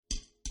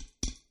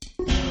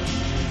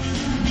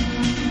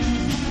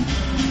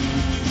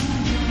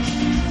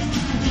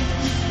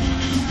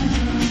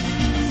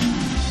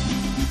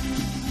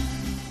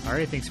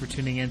right, thanks for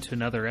tuning in to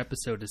another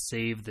episode of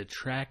Save the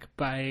Track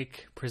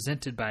Bike,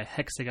 presented by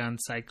Hexagon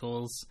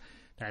Cycles.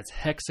 That's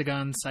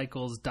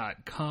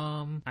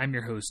hexagoncycles.com. I'm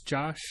your host,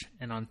 Josh,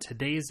 and on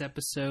today's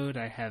episode,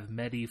 I have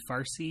Mehdi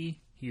Farsi.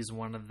 He's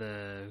one of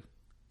the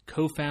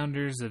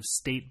co-founders of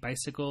State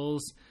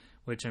Bicycles,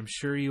 which I'm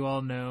sure you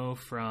all know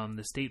from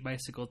the State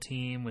Bicycle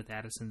team with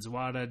Addison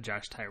Zawada,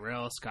 Josh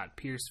Tyrell, Scott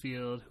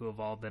Piercefield, who have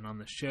all been on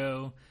the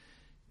show,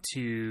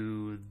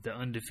 to the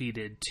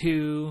Undefeated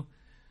 2,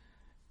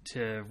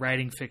 to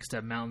Riding Fixed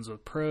Up Mountains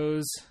with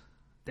Pros.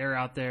 They're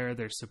out there,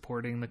 they're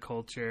supporting the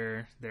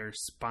culture, they're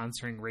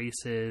sponsoring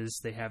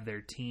races, they have their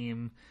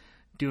team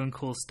doing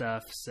cool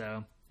stuff.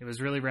 So it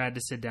was really rad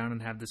to sit down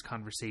and have this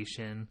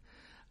conversation.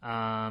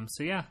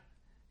 So yeah,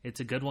 it's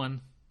a good one.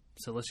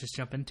 So let's just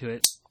jump into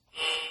it.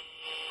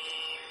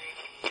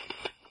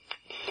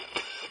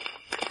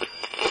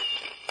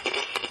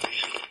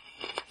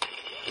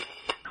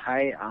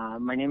 Hi,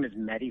 my name is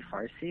Mehdi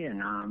Farsi,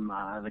 and I'm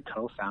the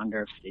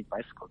co-founder of State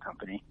Bicycle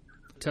Company.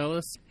 Tell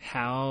us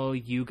how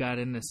you got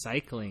into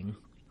cycling.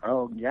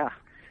 Oh, yeah.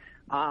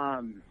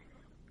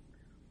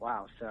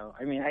 Wow. So,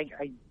 I mean,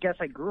 I guess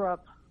I grew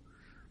up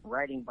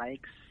riding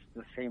bikes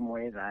the same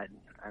way that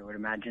I would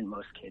imagine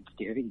most kids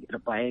do. You get a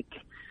bike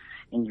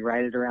and you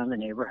ride it around the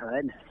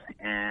neighborhood,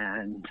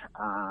 and,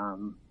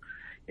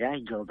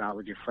 you go about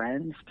with your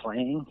friends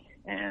playing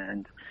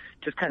and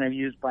just kind of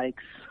use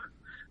bikes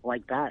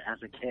like that as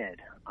a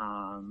kid.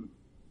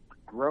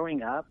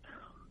 Growing up,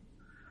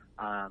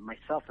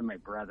 myself and my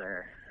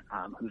brother,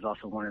 who's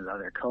also one of the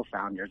other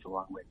co-founders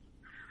along with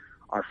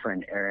our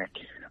friend Eric,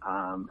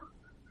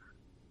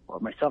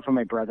 myself and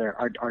my brother,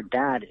 our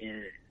dad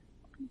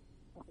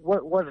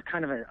was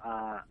kind of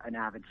an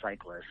avid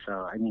cyclist.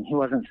 So, I mean, he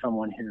wasn't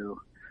someone who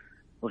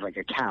was like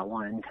a Cat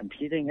 1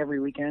 competing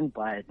every weekend,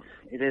 but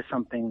it is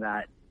something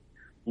that,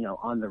 you know,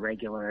 on the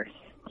regular,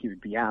 he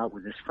would be out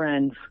with his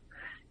friends,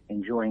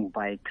 enjoying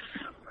bikes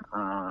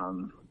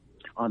on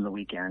the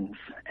weekends.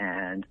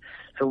 And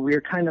so we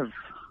were kind of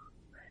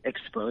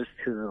exposed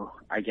to,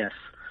 I guess,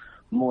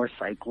 more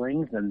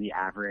cycling than the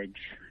average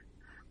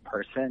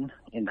person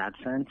in that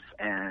sense.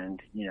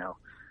 And, you know,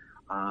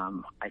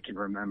 I can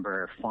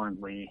remember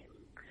fondly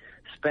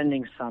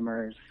spending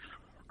summers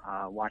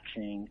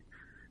watching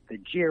the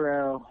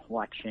Giro,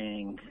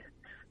 watching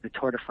the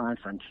Tour de France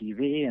on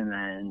TV, and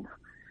then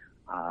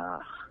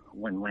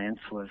when Lance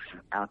was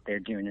out there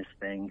doing his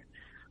thing,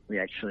 we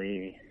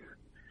actually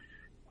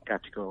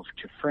got to go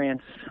to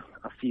France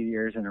a few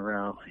years in a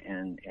row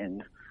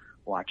and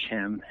watch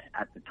him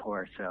at the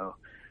Tour. So,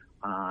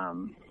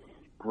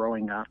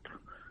 growing up,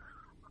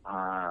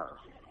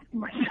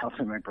 myself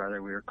and my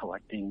brother, we were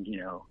collecting, you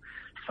know,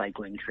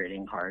 cycling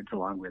trading cards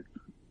along with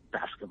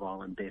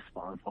basketball and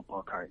baseball and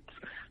football cards.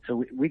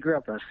 So we grew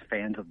up as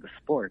fans of the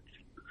sports,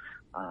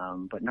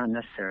 but not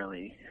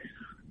necessarily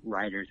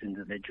riders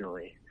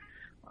individually.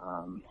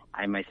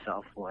 I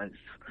myself was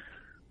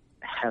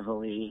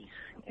heavily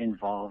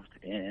involved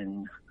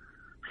in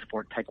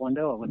sport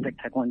taekwondo, Olympic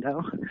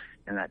taekwondo,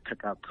 and that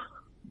took up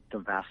the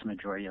vast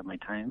majority of my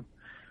time.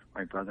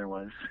 My brother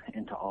was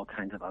into all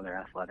kinds of other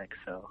athletics,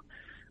 so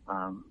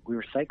we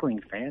were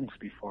cycling fans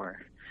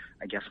before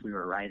I guess we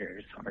were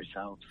riders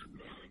ourselves.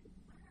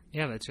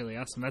 Yeah, that's really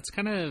awesome. That's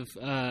kind of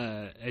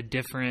a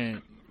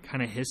different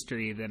kind of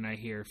history than I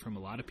hear from a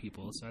lot of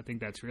people, so I think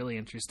that's really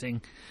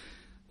interesting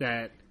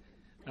that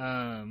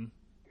I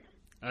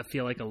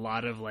feel like a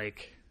lot of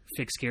like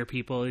fixed gear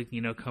people,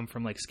 you know, come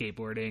from like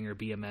skateboarding or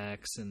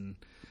BMX and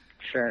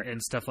sure, and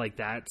stuff like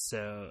that.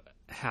 So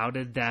how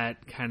did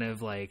that kind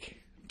of like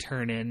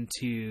turn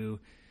into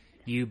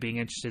you being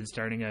interested in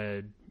starting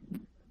a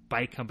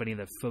bike company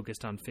that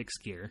focused on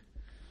fixed gear?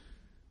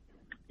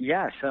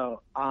 Yeah,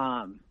 so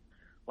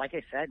like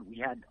I said, we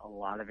had a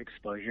lot of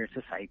exposure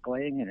to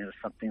cycling, and it was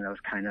something that was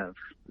kind of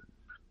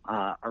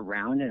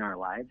around in our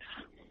lives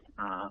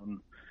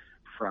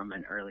from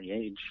an early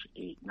age,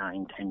 8,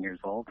 9, 10 years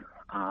old.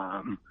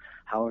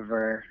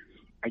 However,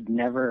 I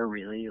never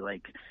really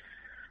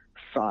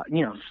saw,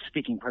 you know,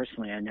 speaking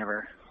personally, I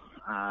never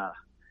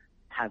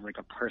had like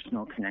a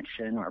personal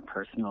connection or a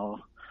personal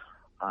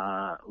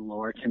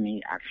lure to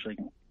me actually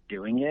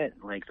doing it.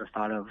 Like the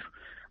thought of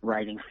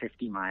riding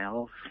 50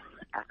 miles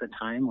at the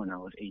time when I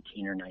was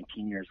 18 or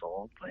 19 years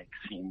old,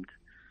 seemed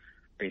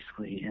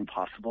basically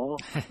impossible.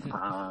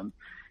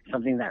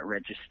 Something that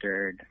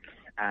registered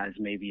as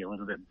maybe a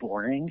little bit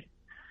boring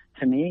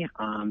to me,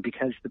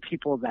 because the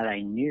people that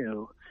I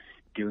knew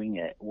doing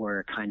it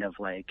were kind of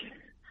like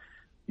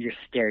your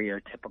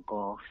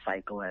stereotypical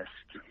cyclist,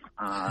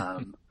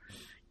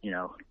 you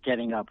know,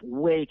 getting up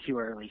way too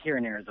early. Here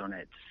in Arizona,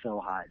 it's so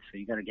hot, so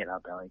you got to get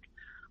up at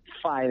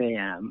 5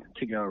 a.m.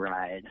 to go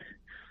ride,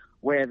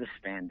 wear the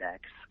spandex,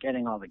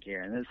 getting all the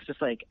gear. And it's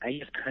just I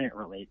just couldn't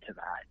relate to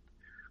that,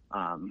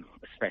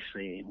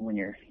 especially when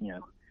you're, you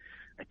know,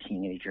 a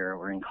teenager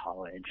or in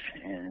college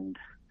and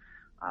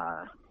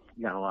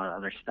you got a lot of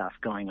other stuff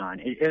going on.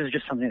 It was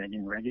just something that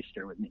didn't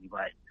register with me.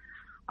 But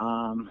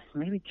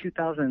maybe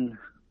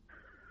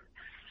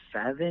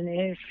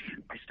 2007-ish,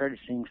 I started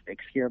seeing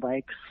fixed gear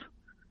bikes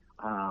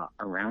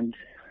around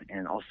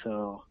and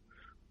also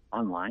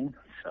online.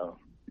 So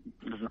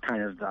this is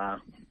kind of the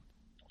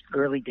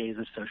early days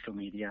of social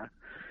media.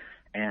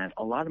 And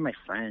a lot of my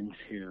friends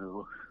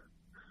who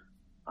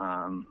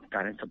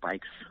got into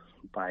bikes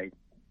by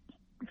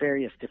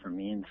various different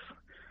means,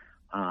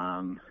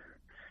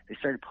 they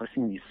started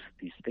posting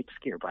these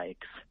fixed gear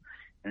bikes,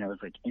 and I was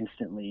like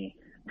instantly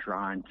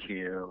drawn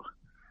to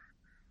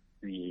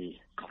the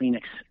clean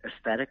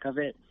aesthetic of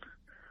it,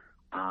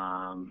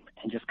 and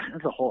just kind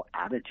of the whole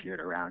attitude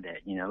around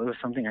it. You know, it was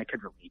something I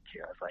could relate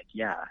to. I was like,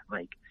 yeah,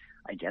 like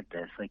I get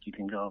this. Like you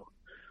can go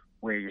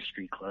wear your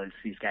street clothes.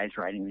 These guys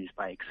riding these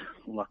bikes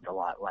looked a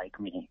lot like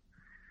me.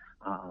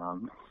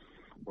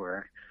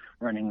 Were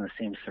running the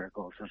same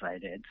circles as I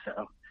did.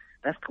 So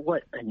that's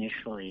what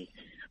initially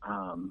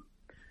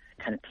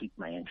kind of piqued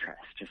my interest,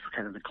 just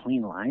kind of the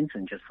clean lines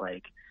and just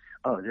like,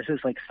 oh, this is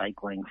like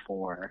cycling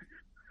for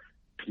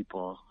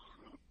people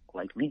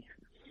like me.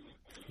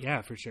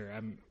 Yeah, for sure.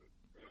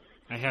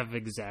 I have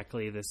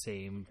exactly the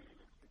same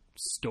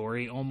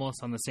story,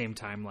 almost on the same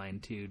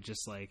timeline too.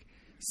 Just like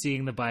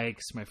seeing the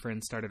bikes, my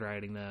friends started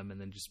riding them, and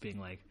then just being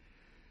like,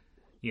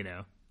 you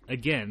know,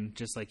 again,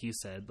 just like you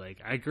said, like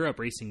I grew up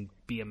racing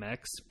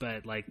BMX,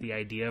 but like the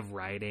idea of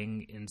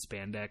riding in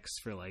spandex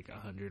for like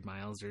 100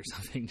 miles or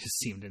something just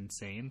seemed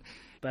insane.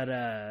 But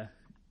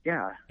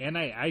yeah, and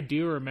I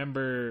do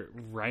remember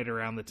right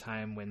around the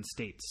time when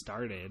State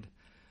started,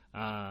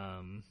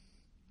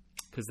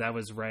 because that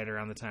was right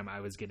around the time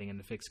I was getting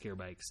into fixed gear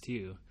bikes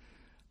too.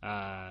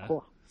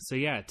 Cool. So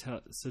yeah,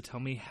 tell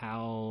me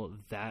how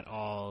that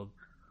all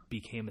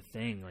became a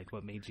thing. Like,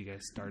 what made you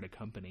guys start a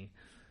company?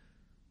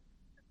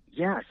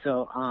 Yeah,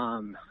 so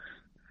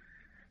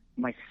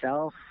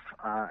myself,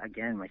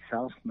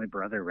 my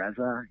brother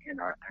Reza, and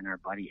our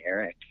buddy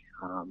Eric,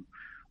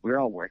 we were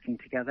all working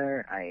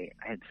together. I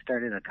had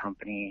started a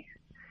company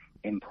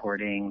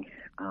importing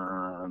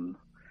kind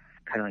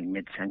of like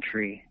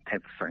mid-century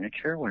type of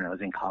furniture when I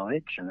was in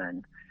college, and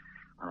then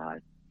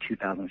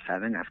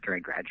 2007, after I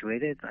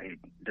graduated, I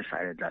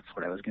decided that's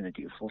what I was going to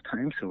do full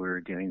time. So we were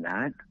doing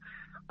that,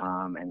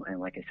 and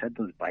like I said,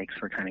 those bikes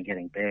were kind of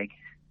getting big.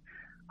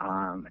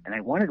 And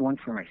I wanted one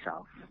for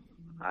myself.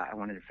 I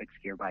wanted a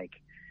fixed gear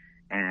bike.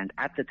 And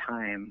at the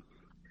time,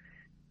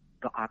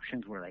 the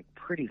options were like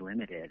pretty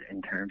limited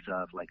in terms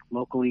of like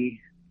locally,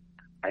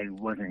 I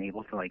wasn't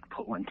able to like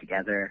put one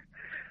together.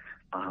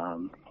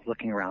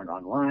 Looking around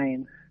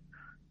online,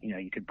 you know,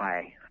 you could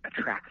buy a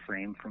track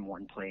frame from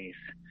one place.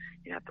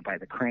 You have to buy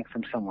the crank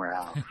from somewhere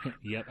else.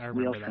 Yep, I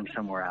remember wheels that. from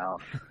somewhere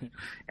else.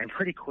 And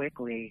pretty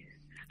quickly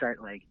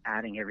start like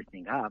adding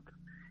everything up,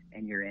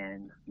 and you're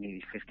in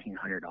maybe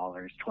 $1,500,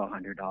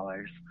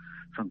 $1,200,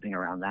 something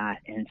around that.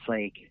 And it's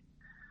like,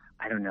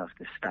 I don't know if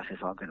this stuff is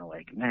all going to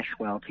like mesh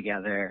well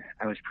together.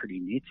 I was pretty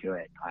new to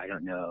it. I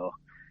don't know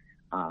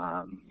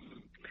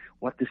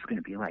what this is going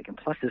to be like. And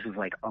plus, this is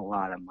like a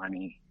lot of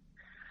money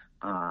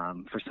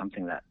for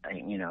something that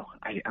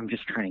I'm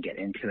just trying to get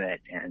into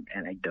it, and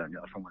I don't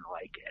know if I'm going to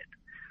like it.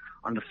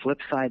 On the flip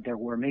side, there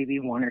were maybe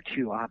one or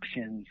two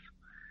options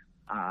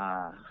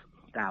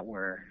that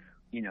were,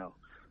 you know,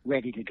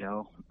 ready to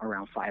go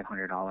around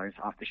 $500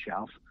 off the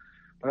shelf,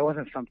 but it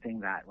wasn't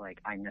something that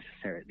like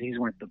these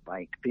weren't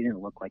they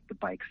didn't look like the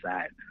bikes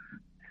that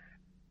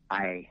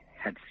I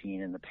had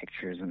seen in the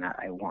pictures and that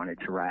I wanted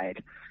to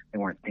ride. They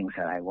weren't things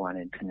that I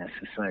wanted to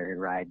necessarily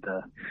ride.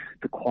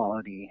 The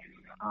quality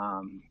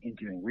in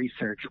doing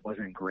research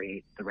wasn't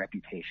great. The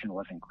reputation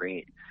wasn't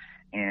great.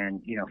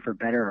 And, you know, for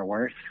better or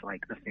worse,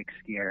 like the fixed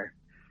gear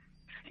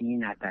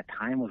scene at that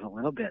time was a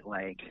little bit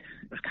like,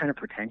 it was kind of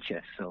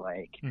pretentious. So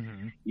like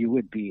you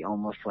would be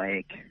almost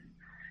like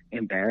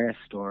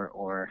embarrassed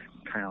or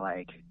kind of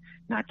like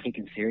not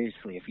taken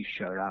seriously if you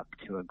showed up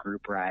to a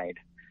group ride,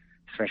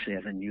 especially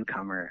as a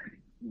newcomer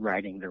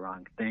riding the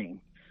wrong thing.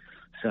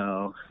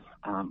 So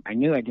I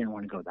knew I didn't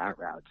want to go that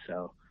route.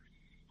 So,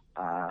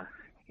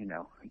 you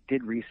know,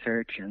 did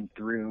research, and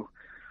through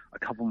a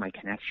couple of my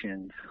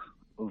connections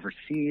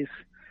overseas,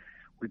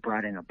 we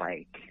brought in a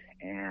bike,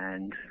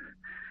 and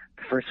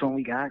the first one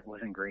we got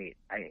wasn't great.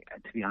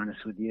 To be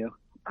honest with you,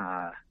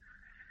 I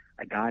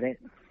got it,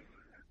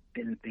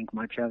 didn't think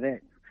much of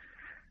it.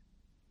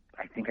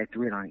 I think I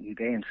threw it on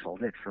eBay and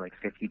sold it for like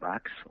 $50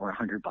 or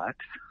 $100.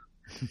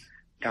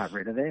 Got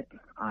rid of it.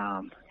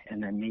 And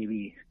then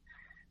maybe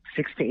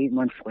 6 to 8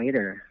 months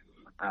later,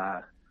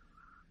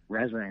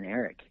 Reza and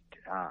Eric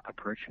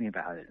approached me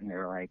about it, and they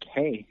were like,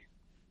 "Hey,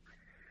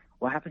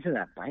 what happened to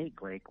that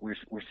bike? Like, we're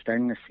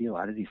starting to see a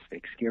lot of these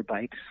fixed gear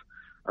bikes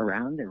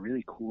around. They're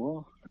really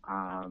cool.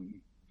 I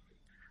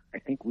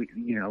think we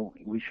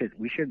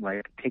should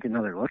like take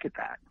another look at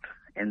that."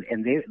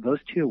 And those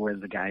two were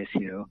the guys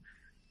who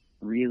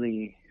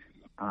really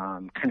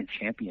kind of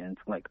championed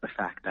like the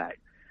fact that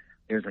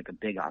there's like a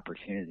big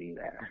opportunity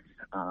there.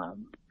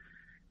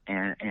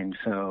 And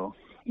so,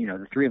 you know,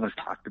 the three of us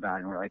talked about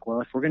it, and we're like,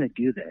 well, if we're going to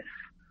do this,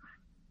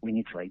 we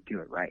need to like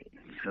do it right.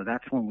 So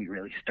that's when we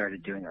really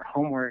started doing our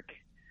homework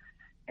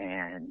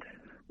and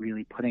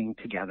really putting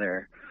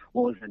together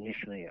what was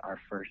initially our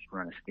first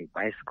run of state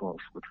bicycles,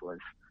 which was,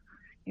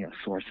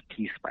 source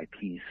piece by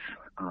piece,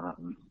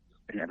 and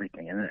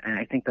everything. And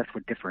I think that's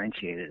what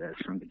differentiated us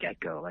from the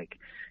get-go. Like,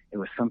 it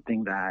was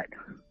something that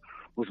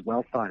was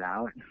well thought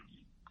out,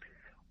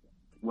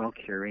 well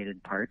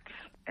curated parts,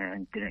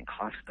 and didn't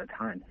cost a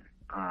ton.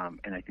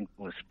 And I think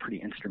was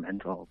pretty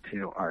instrumental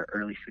to our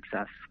early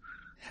success.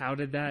 How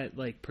did that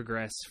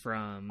progress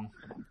from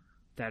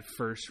that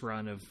first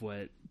run of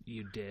what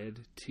you did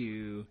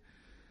to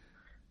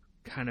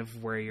kind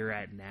of where you're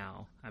at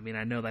now? I mean,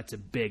 I know that's a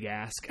big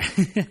ask.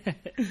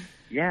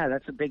 Yeah,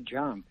 that's a big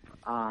jump.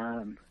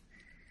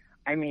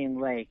 I mean,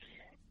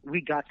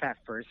 we got that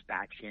first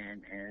batch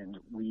in, and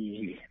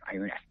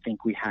I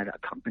think we had a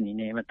company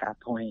name at that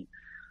point.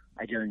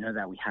 I don't know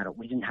that we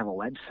didn't have a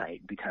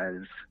website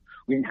because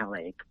we didn't have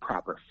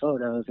proper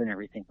photos and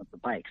everything of the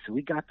bikes. So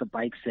we got the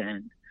bikes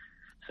in.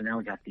 So now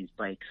we got these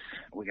bikes.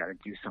 We got to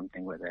do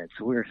something with it.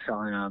 So we were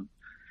selling them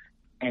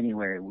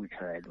anywhere we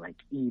could, like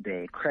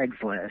eBay,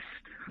 Craigslist,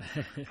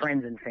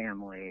 friends and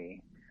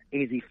family,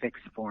 AZ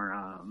Fix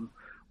forum,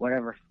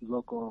 whatever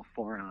local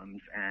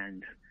forums.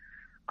 And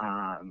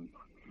I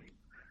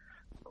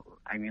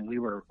mean, we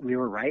were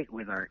right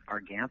with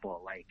our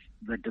gamble.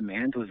 The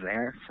demand was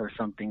there for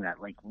something that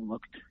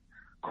looked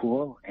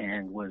cool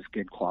and was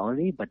good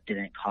quality, but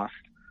didn't cost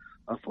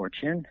a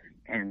fortune.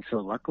 And so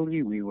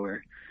luckily we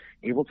were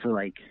able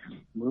to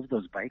move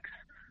those bikes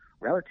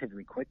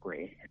relatively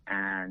quickly.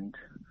 And,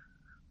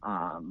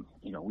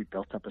 we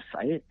built up a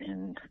site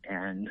and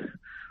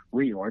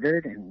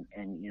reordered and,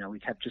 we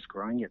kept just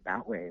growing it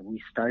that way.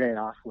 We started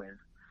off with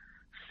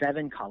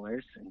 7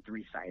 colors and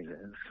 3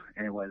 sizes,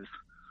 and it was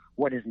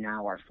what is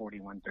now our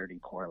 4130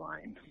 core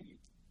line.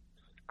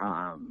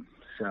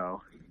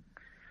 So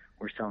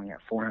we're selling at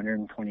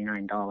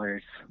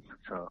 $429.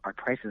 So our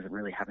prices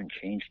really haven't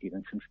changed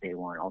even since day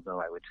one, although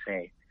I would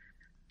say,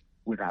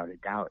 without a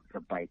doubt, the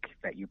bike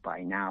that you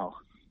buy now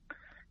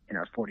in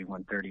our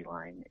 4130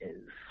 line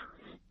is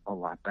a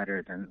lot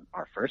better than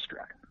our first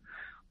run,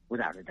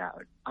 without a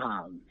doubt.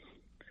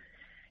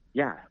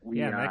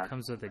 That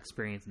comes with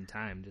experience and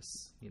time,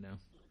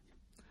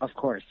 Of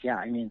course, yeah.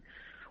 I mean,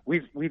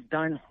 we've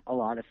done a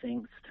lot of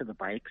things to the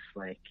bikes,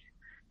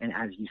 and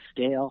as you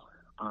scale,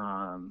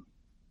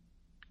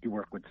 you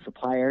work with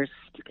suppliers,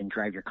 you can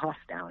drive your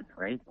costs down,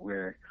 right?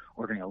 We're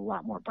ordering a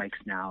lot more bikes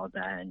now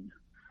than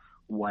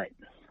what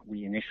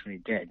we initially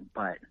did,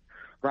 but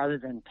rather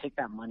than take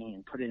that money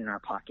and put it in our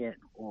pocket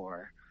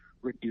or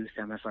reduce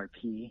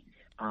MSRP,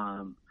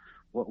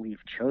 what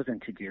we've chosen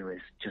to do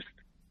is just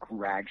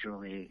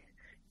gradually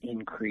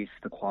increase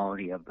the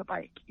quality of the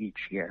bike each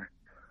year,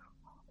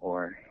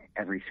 or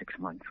every 6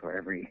 months, or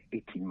every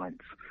 18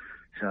 months.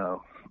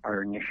 So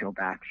our initial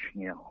batch,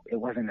 it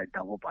wasn't a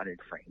double butted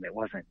frame. It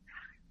wasn't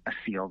a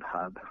sealed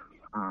hub.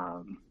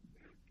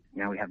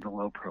 Now we have the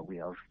low pro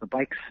wheels. The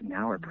bikes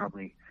now are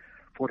probably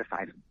 4 to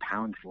 5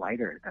 pounds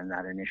lighter than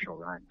that initial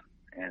run.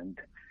 And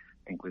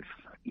I think we've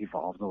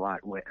evolved a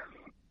lot,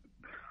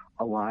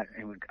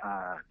 and we've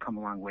come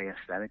a long way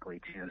aesthetically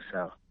too.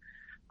 So,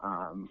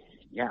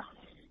 yeah.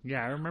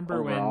 Yeah, I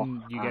remember overall,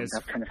 when you guys...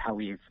 that's kind of how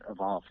we've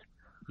evolved.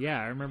 Yeah,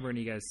 I remember when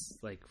you guys,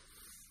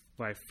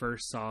 when I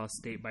first saw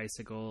State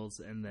Bicycles,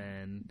 and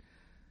then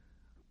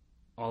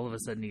all of a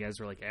sudden you guys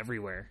were,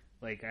 everywhere.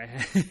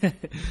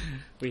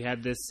 We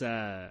had this,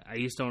 I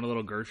used to own a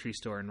little grocery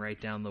store, and right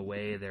down the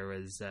way there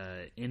was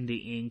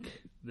Indie Ink,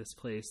 this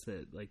place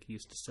that,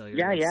 used to sell your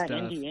stuff. Yeah,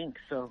 Indie Ink.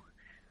 So,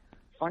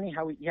 funny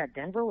how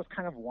Denver was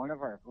kind of one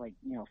of our,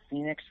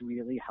 Phoenix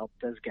really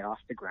helped us get off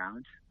the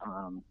ground,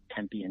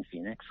 Tempe and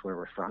Phoenix, where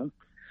we're from.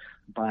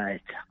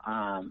 But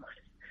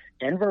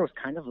Denver was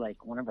kind of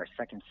one of our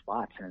second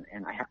spots,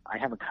 and I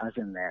have a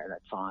cousin there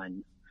that's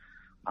on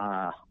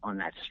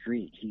that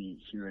street. He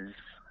was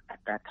at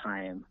that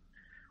time,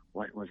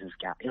 what was his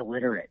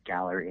illiterate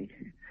gallery?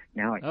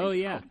 Now I think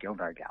it's called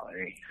Gildar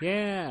Gallery.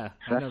 Yeah,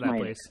 so I know that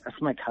place.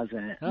 That's my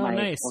cousin. Oh,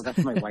 nice. Well,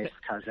 that's my wife's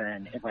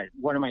cousin, but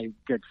one of my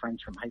good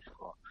friends from high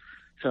school.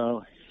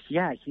 So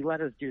yeah, he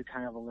let us do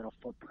kind of a little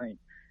footprint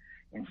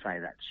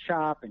inside that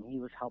shop, and he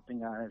was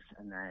helping us,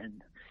 and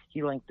then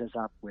he linked us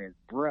up with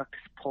Brooks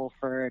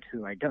Pulford,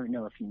 who I don't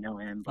know if you know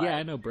him. But yeah,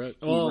 I know Brooks.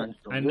 Well,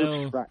 I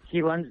know.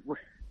 He runs.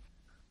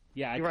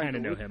 Yeah, I kind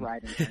of know him.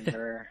 Ride in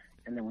Denver,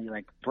 and then we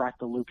brought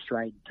the Loops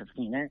ride to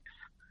Phoenix.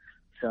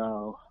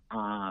 So,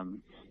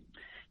 kind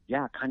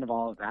of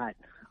all of that.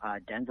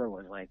 Denver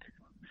was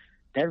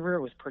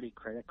pretty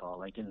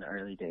critical, in the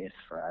early days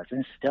for us,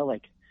 and it's still a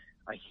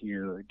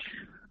huge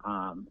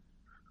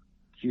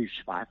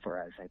spot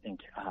for us. I think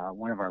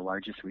one of our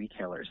largest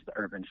retailers, the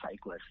Urban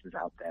Cyclist, is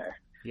out there.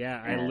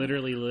 Yeah, I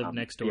literally live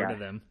next door to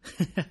them.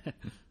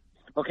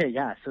 Okay,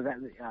 yeah. So that,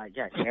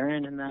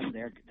 Aaron and them,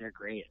 they're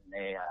great,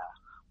 and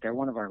they're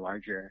one of our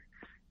larger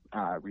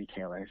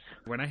retailers.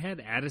 When I had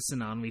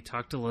Addison on, we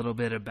talked a little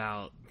bit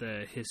about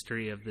the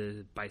history of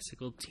the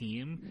bicycle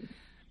team,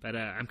 but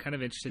I'm kind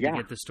of interested to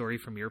get the story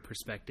from your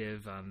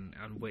perspective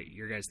on what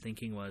your guys'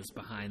 thinking was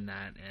behind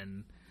that,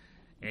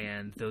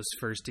 and those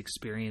first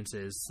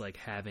experiences,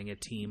 having a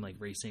team,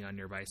 racing on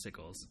your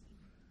bicycles.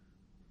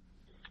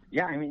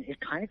 Yeah, I mean, it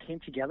kind of came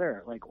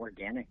together like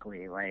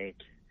organically. Like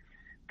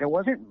there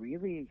wasn't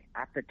really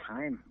at the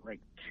time like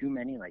too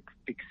many like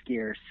fixed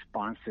gear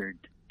sponsored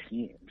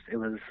teams. It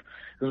was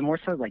more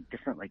so like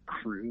different like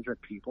crews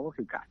of people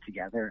who got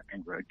together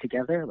and rode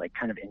together, like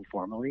kind of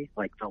informally,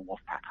 like the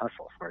Wolfpack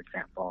Hustle, for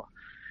example,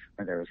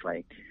 where there was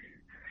like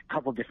a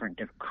couple different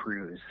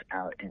crews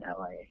out in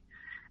LA.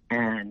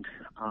 And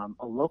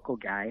a local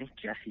guy,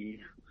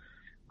 Jesse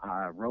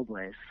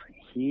Robles,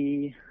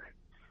 he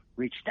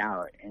reached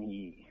out and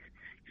you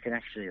can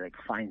actually like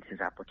find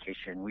his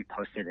application. We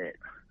posted it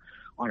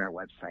on our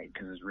website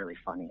because it was really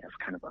funny as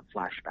kind of a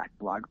flashback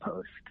blog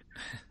post.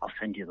 I'll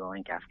send you the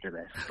link after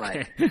this.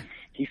 But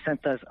he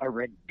sent us a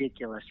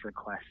ridiculous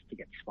request to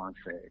get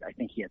sponsored. I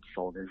think he had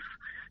sold his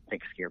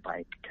fixed gear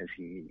bike because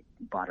he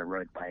bought a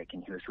road bike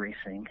and he was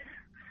racing.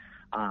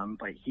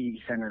 But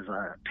he sent us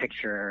a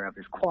picture of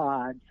his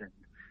quads and,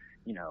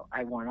 you know,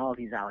 I want all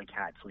these alley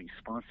cats, will you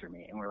sponsor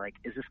me? And we're like,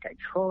 is this guy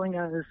trolling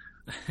us?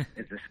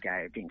 Is this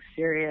guy being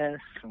serious?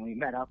 And we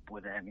met up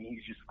with him and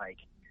he's just like,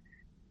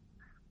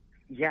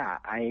 yeah,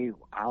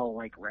 I'll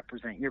like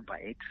represent your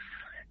bikes.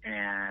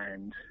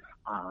 And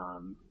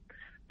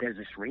there's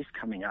this race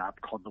coming up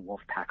called the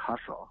Wolfpack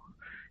Hustle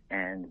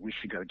and we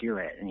should go do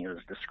it. And he was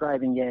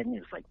describing it and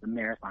it was like the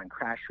marathon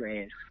crash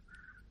race.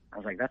 I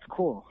was like, that's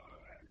cool.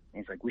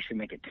 And he's like, we should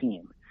make a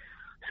team.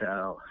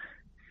 So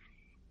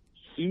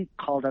he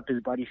called up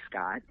his buddy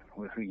Scott,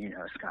 who you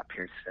know, Scott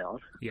Piercefield.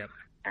 Yep.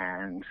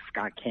 And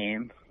Scott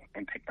came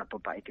and picked up a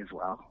bike as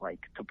well, like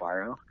to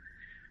borrow.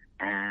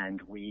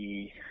 And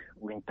we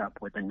linked up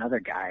with another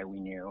guy we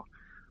knew,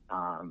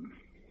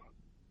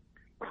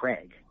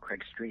 Craig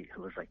Street,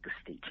 who was like the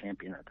state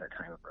champion at that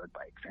time of road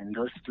bikes. And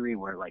those three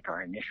were like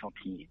our initial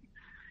team.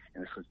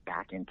 And this was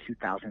back in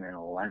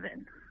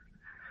 2011.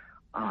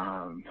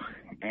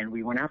 And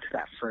we went out to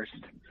that first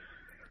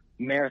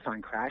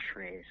marathon crash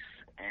race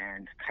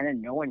and kind of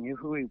no one knew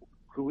who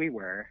we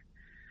were.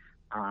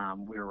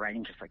 We were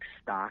riding just like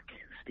stock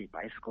state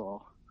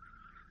bicycle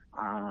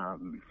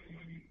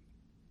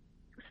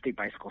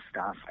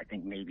stuff. I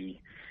think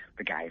maybe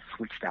the guys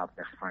switched out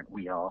their front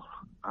wheel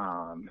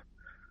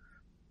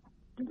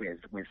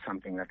with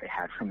something that they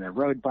had from their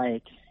road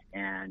bike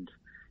and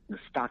the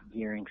stock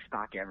gearing,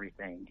 stock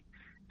everything.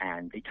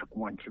 And they took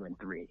 1, 2, and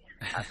 3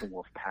 at the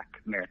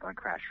Wolfpack Marathon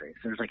Crash Race.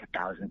 There's like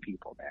 1,000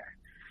 people there.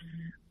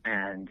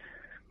 And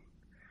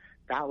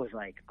that was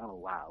like, oh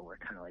wow, we're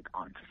kind of like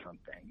onto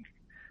something.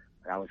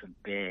 That was a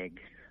big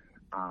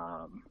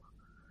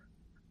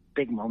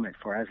moment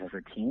for us as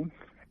a team.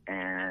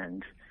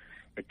 And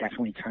it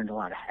definitely turned a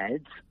lot of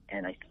heads.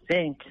 And I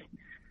think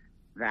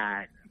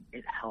that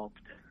it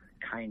helped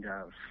kind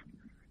of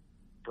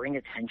bring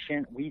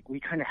attention. We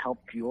kind of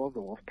helped fuel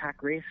the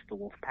Wolfpack race. The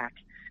Wolfpack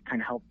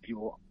kind of helped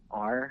fuel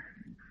our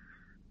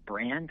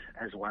brand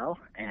as well.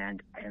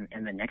 And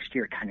the next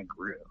year it kind of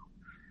grew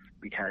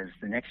because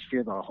the next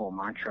year the whole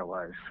mantra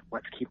was,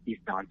 let's keep these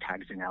dog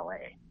tags in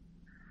LA.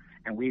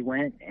 And we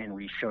went and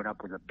we showed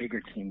up with a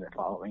bigger team the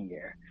following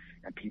year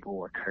and people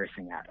were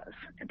cursing at us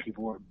and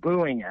people were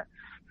booing us.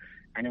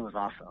 And it was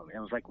awesome. It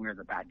was like we were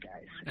the bad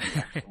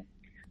guys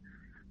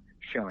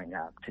showing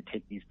up to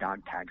take these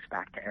dog tags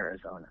back to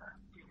Arizona.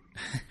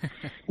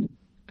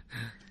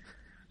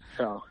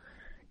 So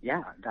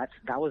yeah,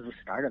 that was the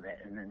start of it.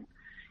 And then,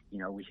 you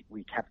know,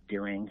 we kept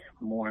doing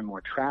more and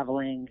more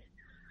traveling,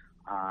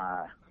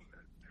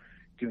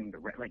 doing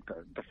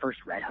the first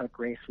Red Hook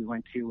race we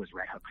went to was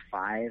Red Hook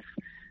 5.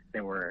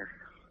 There were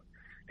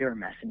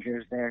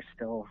messengers there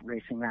still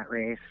racing that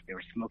race. They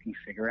were smoking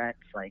cigarettes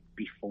like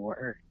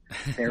before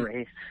their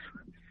race.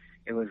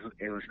 It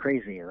was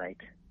crazy.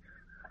 Like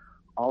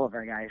all of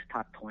our guys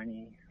top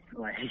 20,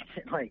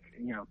 like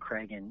you know,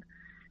 Craig and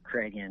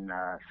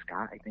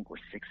Scott, I think were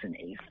 6th and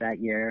 8th that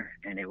year,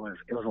 and it was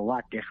a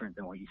lot different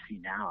than what you see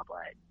now.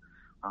 But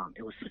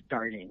it was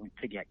starting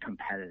to get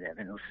competitive,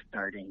 and it was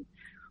starting.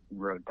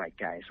 Road bike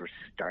guys were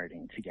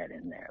starting to get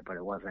in there, but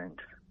it wasn't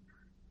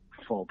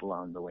full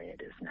blown the way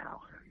it is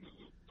now.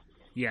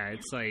 Yeah,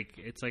 it's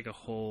like a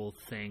whole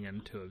thing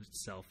unto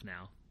itself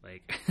now.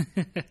 Like,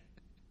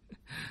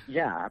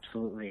 yeah,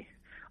 absolutely.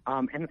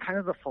 And kind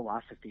of the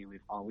philosophy we've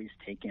always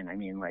taken. I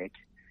mean, like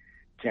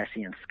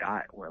Jesse and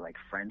Scott were like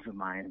friends of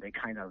mine. They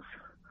kind of,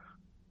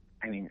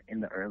 I mean, in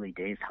the early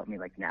days helped me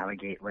like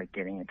navigate like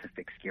getting into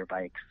fixed gear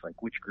bikes,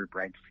 like which group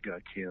rides to go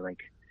to,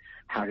 like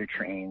how to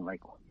train,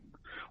 like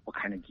what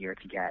kind of gear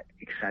to get,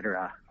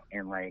 etc.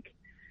 And like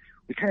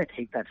we kind of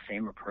take that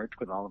same approach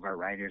with all of our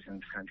riders in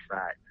the sense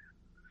that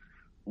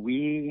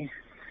we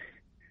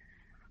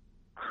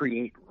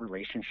create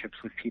relationships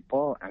with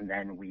people and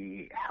then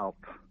we help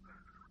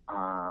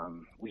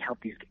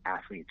these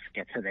athletes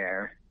get to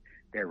their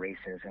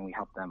races and we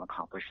help them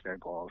accomplish their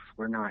goals.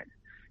 We're not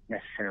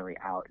necessarily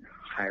out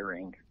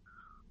hiring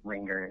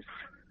ringers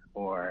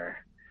or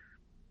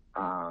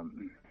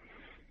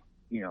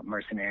you know,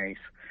 mercenaries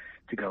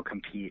to go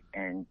compete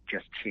and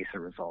just chase a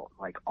result.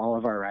 Like all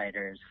of our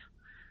riders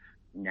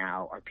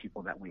now are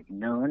people that we've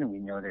known and we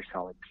know they're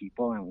solid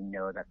people and we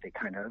know that they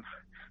kind of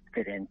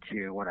fit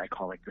into what I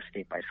call like the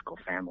state bicycle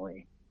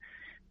family.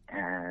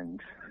 and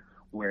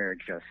we're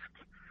just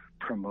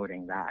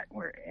promoting that.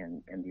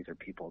 And these are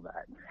people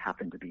that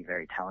happen to be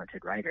very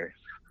talented writers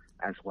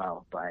as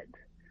well, but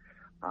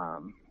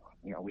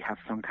we have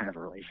some kind of a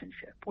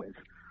relationship with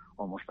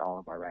almost all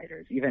of our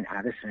writers. Even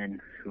Addison,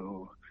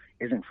 who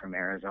isn't from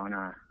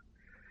Arizona,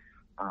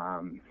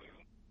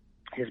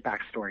 his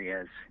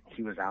backstory is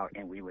he was out,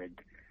 and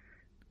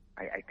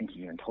I think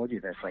he even told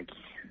you this, like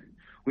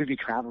we'd be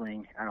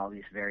traveling at all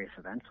these various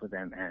events with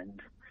him,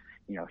 and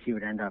he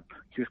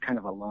was kind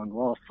of a lone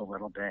wolf a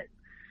little bit,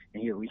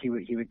 and he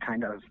would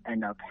kind of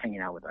end up hanging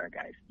out with our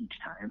guys each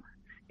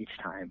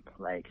time,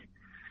 like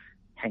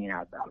hanging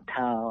out at the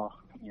hotel,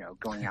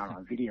 going out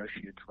on video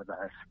shoots with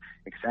us,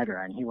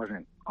 etc. And he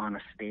wasn't on a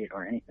state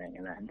or anything.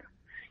 And then,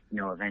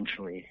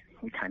 eventually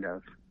we kind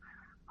of,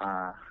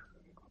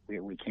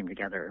 we came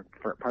together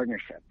for a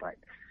partnership. But,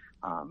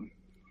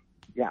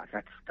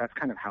 that's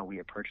kind of how we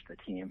approached the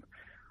team.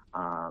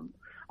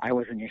 I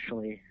was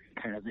initially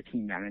kind of the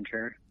team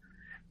manager.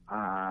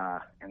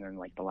 And then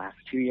like the last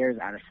 2 years,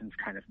 Addison's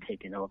kind of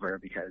taken over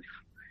because,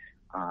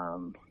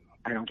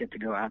 I don't get to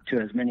go out to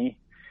as many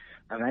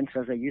events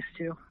as I used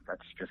to.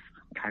 That's just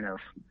kind of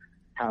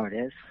how it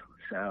is.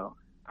 So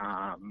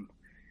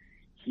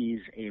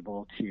he's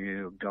able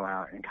to go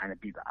out and kind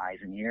of be the eyes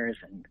and ears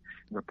and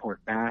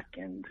report back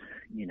and,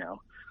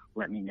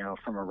 let me know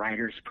from a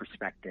writer's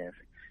perspective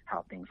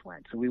how things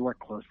went. So we work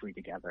closely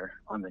together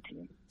on the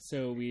team.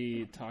 So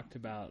we talked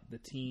about the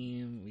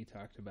team. We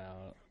talked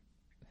about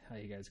how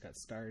you guys got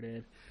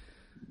started.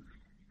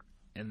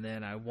 And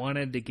then I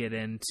wanted to get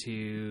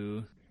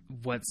into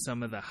what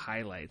some of the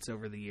highlights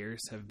over the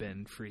years have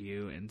been for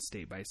you in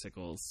State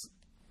Bicycles.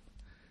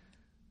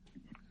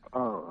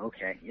 Oh,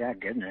 okay. Yeah,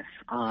 goodness.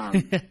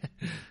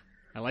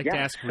 I like to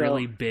ask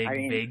really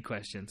big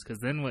questions, because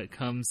then what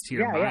comes to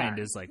your mind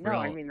is like real.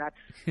 I mean,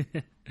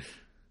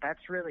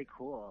 that's really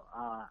cool.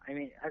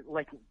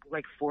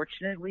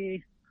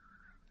 Fortunately,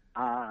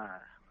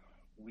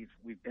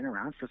 we've been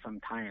around for some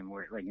time.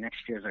 We're like,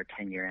 next year's our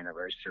 10-year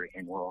anniversary,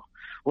 and we'll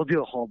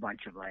do a whole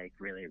bunch of like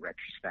really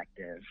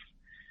retrospective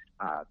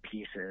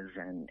pieces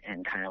and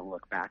kind of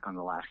look back on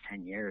the last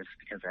 10 years,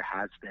 because there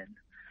has been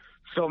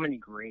so many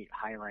great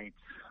highlights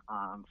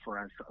for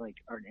us,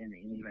 and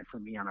even for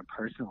me on a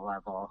personal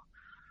level,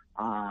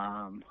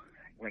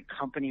 like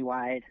company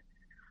wide.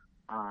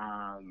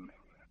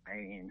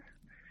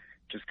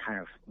 Just kind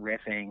of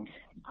riffing,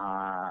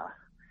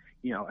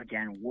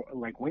 again,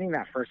 like winning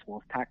that first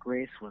Wolfpack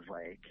race was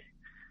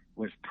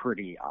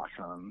pretty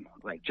awesome.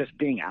 Like just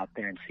being out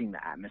there and seeing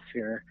the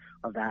atmosphere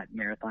of that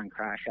marathon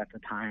crash at the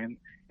time,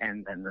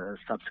 and then the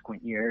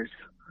subsequent years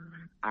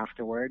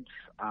afterwards,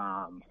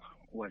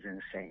 was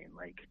insane.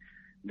 Like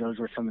those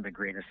were some of the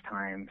greatest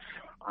times,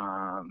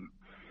 from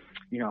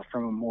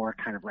a more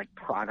kind of like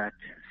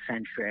product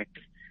centric,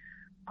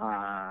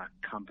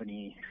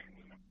 company,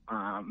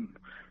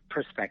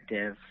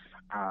 perspective.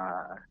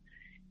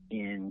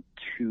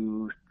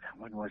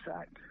 When was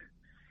that?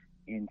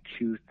 In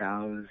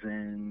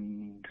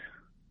 2000.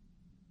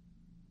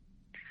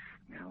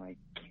 Now I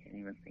can't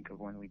even think of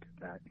when we did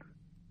that.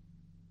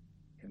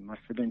 It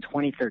must have been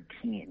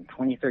 2013.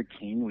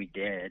 2013 we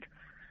did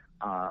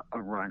a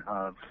run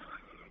of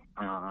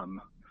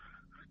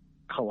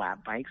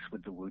collab bikes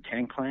with the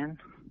Wu-Tang Clan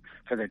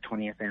for their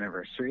 20th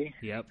anniversary.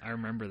 Yep, I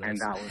remember that. And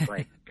that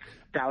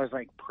was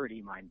like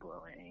pretty mind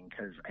blowing,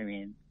 because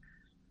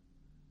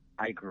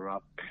I grew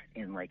up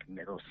in like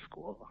middle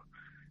school,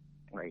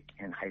 like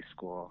in high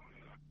school,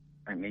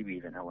 and maybe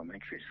even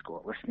elementary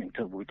school, listening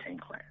to Wu-Tang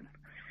Clan.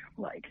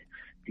 Like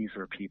these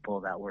were people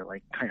that were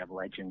like kind of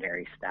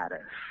legendary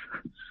status.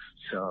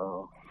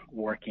 So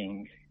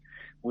working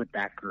with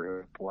that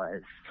group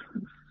was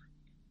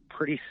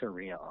pretty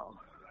surreal.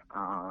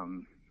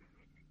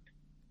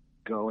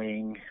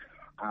 Going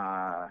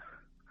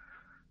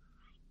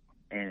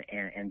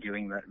and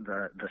doing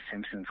the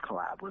Simpsons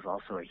collab was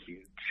also a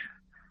huge.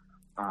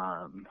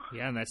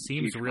 And that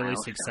seems really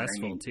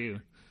successful too.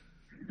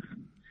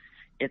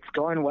 It's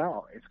going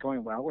well.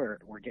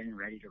 We're getting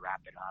ready to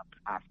wrap it up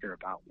after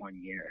about 1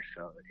 year.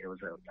 So it was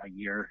a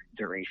year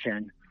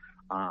duration.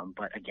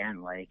 But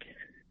again, like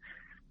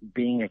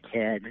being a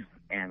kid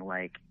and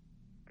like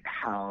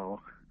how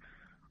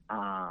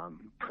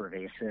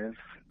pervasive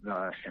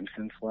the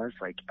Simpsons was,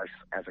 like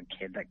as a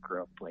kid that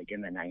grew up like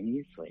in the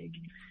 90s, like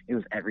it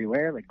was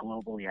everywhere, like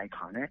globally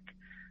iconic.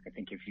 I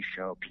think if you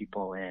show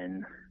people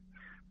in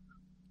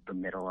the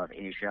middle of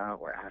Asia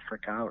or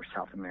Africa or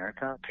South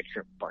America a picture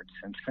of Bart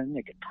Simpson,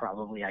 they could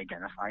probably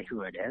identify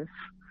who it is,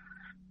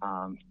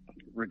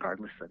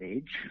 regardless of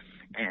age.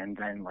 And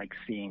then like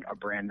seeing a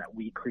brand that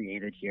we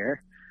created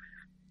here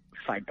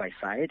side by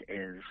side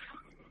is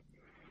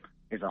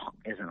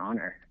an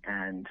honor,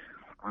 and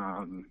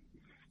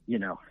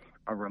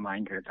a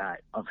reminder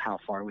of how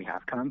far we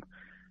have come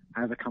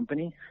as a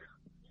company.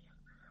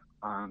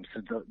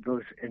 So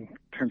those in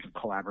terms of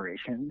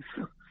collaborations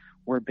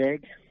were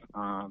big.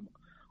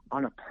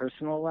 On a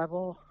personal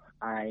level,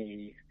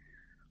 my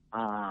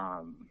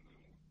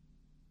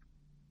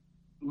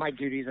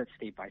duties at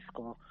State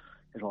Bicycle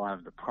is a lot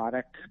of the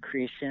product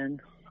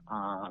creation,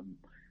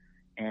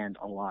 and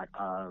a lot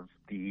of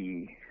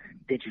the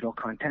digital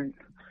content.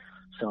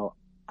 So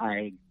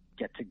I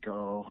get to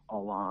go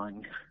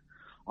along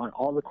on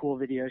all the cool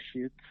video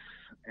shoots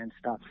and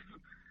stuff.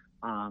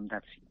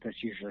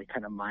 That's usually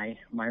kind of my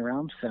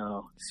realm.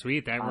 So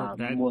sweet. That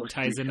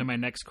ties into my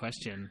next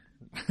question.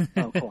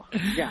 Oh, cool.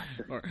 Yeah.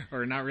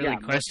 or not really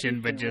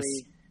question, but just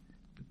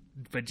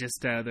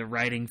the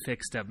writing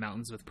Fixed Up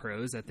Mountains with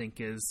Prose, I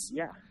think is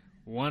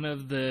one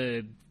of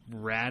the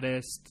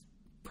raddest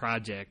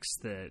projects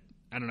that,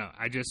 I don't know,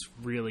 I just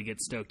really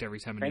get stoked every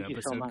time a new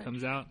episode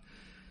comes out.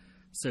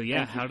 So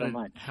yeah, how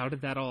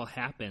did that all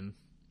happen?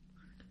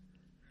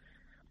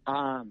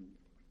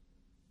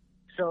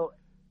 So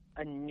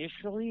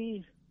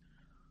initially,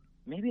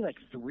 maybe like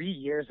 3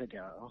 years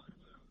ago,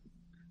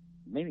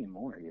 maybe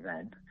more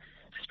even,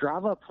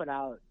 Strava put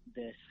out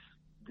this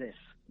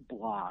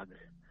blog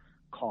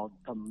called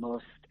The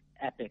Most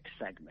Epic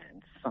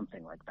Segments,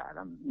 something like that.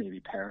 I'm maybe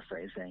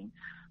paraphrasing,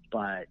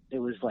 but it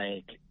was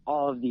like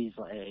all of these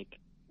like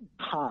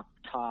top,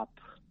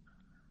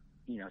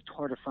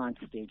 Tour de France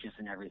stages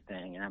and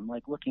everything. And I'm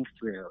like looking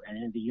through, and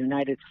in the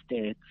United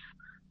States,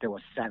 there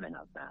was 7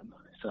 of them.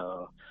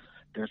 So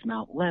there's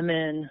Mount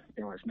Lemmon,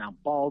 there was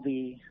Mount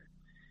Baldy,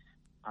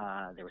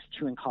 there was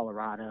 2 in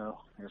Colorado,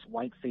 there's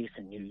Whiteface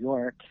in New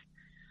York,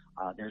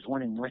 there's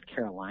one in North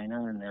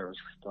Carolina, and there was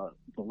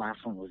the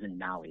last one was in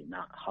Maui,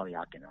 Mount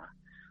Haleakala,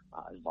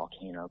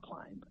 volcano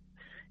climb.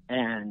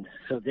 And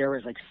so there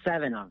was like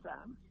 7 of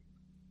them,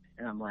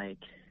 and I'm like,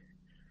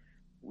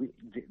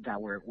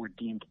 that were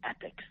deemed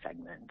epic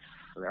segments.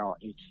 So they're all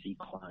HC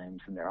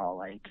climbs, and they're all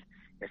like,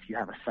 if you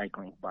have a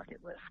cycling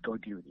bucket list, go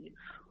do these.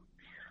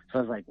 So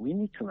I was like, we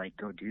need to like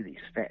go do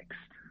these fixed.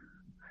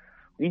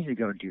 We need to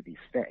go do these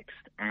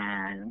fixed.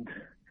 And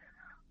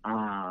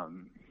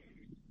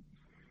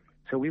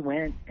so we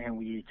went and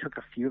we took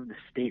a few of the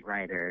state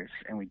riders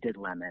and we did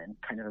Lemmon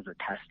kind of as a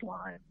test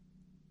one.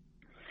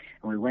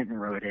 And we went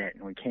and rode it,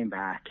 and we came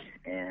back,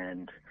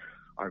 and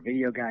our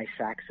video guy,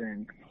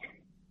 Saxon,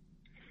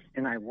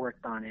 and I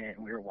worked on it,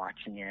 and we were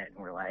watching it, and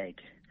we're like,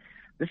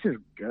 this is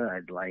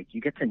good. Like, you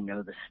get to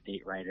know the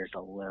state riders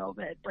a little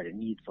bit, but it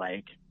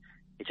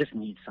just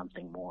needs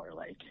something more,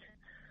 like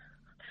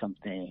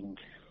something,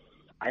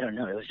 I don't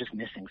know. It was just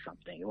missing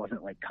something. It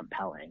wasn't like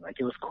compelling. Like,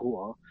 it was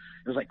cool.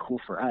 It was like cool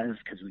for us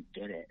because we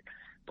did it,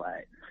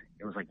 but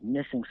it was like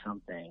missing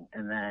something.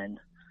 And then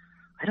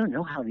I don't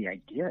know how the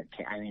idea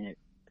came. I mean,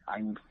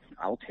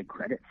 I'll take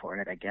credit for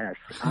it, I guess.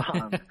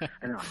 I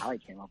don't know how I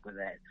came up with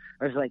it.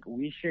 I was like,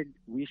 we should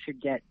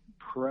get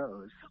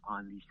pros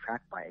on these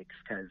track bikes,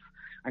 because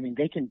I mean,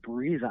 they can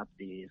breeze up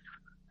these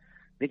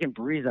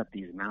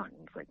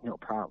mountains, like, no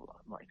problem.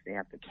 Like, they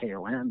have the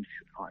KOMs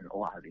on a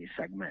lot of these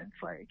segments,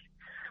 like,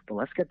 but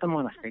let's get them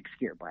on a fixed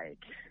gear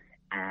bike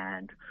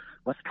and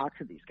let's talk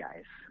to these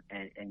guys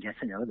and get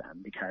to know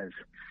them, because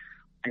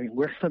I mean,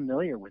 we're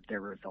familiar with their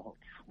results.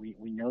 We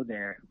know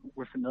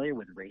we're familiar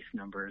with race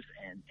numbers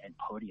and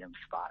podium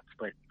spots,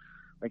 but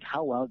like,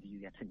 how well do you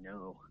get to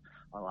know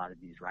a lot of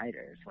these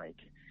riders? Like,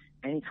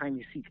 anytime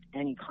you see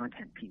any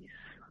content piece,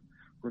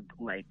 we're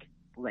like,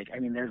 I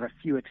mean, there's a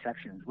few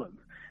exceptions, but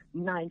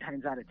 9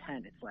 times out of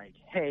 10, it's like,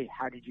 hey,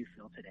 how did you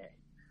feel today?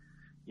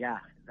 Yeah,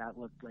 that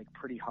looked like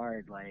pretty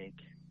hard. Like,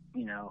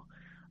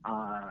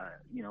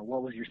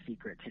 what was your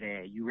secret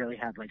today? You really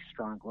had like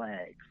strong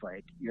legs.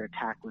 Like, your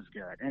attack was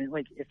good. And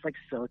it's like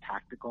so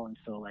tactical and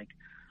so like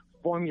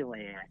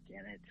formulaic,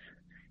 and it's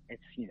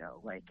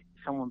like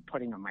someone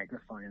putting a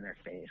microphone in their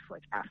face,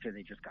 like after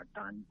they just got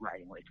done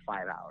riding like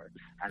 5 hours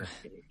at a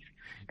stage.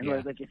 And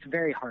like, it's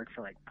very hard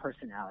for like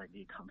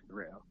personality to come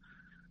through.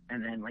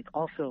 And then like,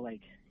 also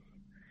like,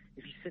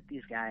 if you sit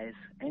these guys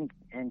and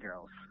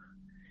girls,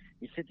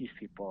 you sit these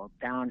people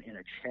down in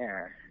a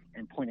chair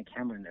and point a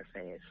camera in their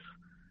face,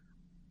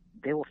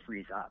 they will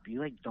freeze up. You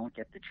like don't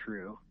get the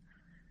true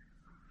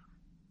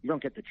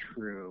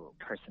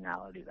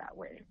personality that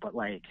way. But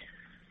like,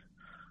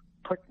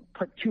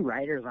 put 2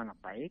 riders on a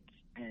bike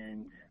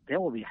and they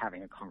will be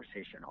having a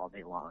conversation all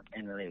day long,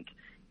 and like,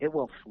 it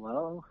will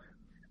flow,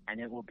 and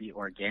it will be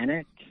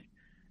organic,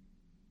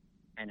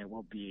 and it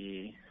will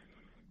be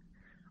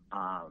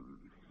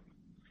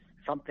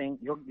something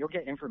you'll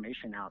get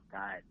information out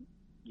that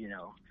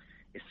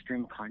is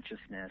stream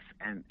consciousness,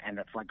 and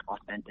that's like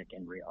authentic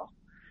and real.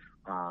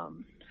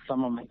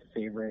 Some of my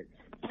favorite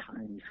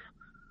times,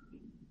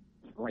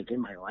 like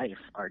in my life,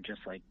 are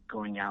just like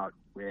going out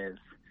with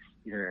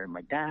either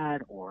my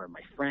dad or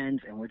my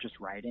friends, and we're just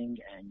riding,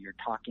 and you're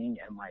talking,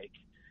 and like,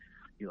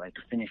 you like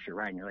finish your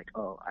ride, and you're like,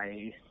 oh,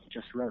 I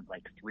just rode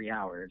like 3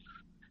 hours,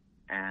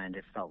 and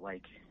it felt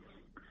like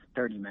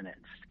 30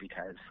 minutes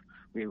because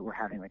we were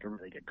having like a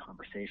really good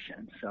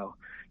conversation. So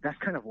that's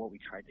kind of what we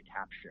tried to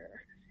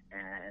capture.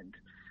 And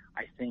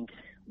I think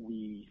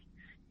we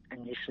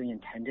initially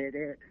intended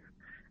it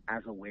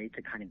as a way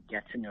to kind of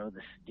get to know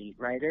the state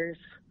riders.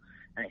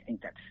 And I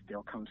think that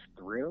still comes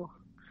through,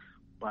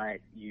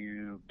 but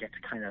you get to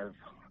kind of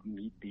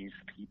meet these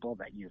people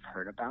that you've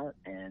heard about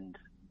and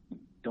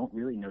don't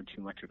really know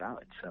too much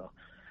about. So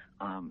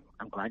I'm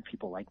glad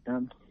people like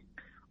them.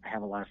 I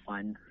have a lot of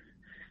fun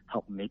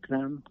help make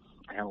them.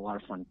 I have a lot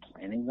of fun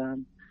planning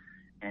them.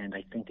 And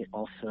I think it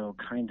also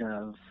kind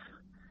of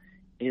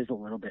is a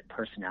little bit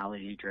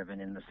personality driven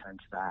in the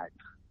sense that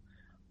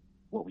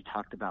what we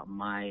talked about,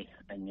 my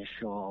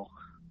initial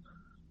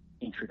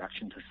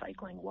introduction to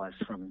cycling was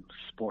from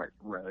sport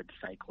road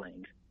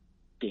cycling,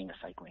 being a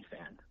cycling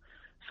fan.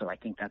 So I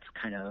think that's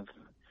kind of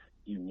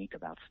unique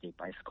about State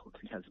Bicycles,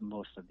 because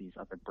most of these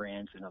other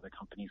brands and other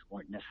companies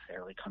weren't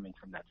necessarily coming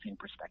from that same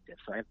perspective.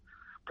 So I have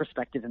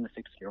perspective in the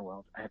fixed gear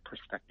world. I have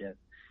perspective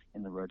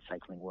in the road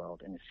cycling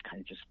world, and it's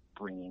kind of just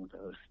bringing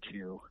those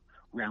two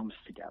realms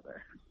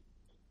together.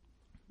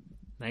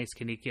 Nice.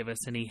 Can you give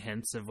us any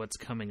hints of what's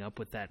coming up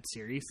with that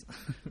series?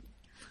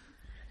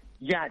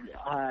 Yeah,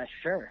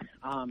 sure.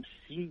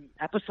 See,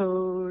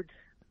 episode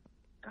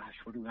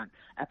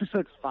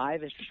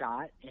 5 is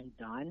shot and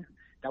done.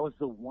 That was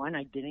the one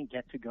I didn't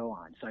get to go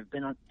on. So I've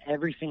been on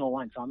every single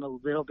one. So I'm a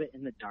little bit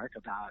in the dark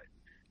about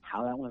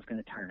how that one's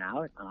going to turn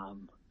out.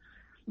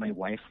 My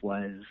wife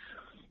was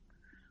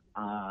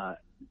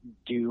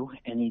due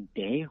any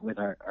day with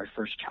our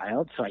first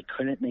child, so I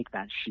couldn't make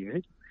that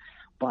shoot.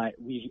 But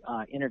we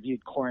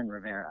interviewed Corin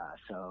Rivera,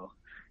 so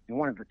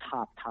one of the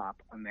top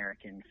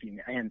American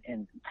female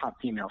and top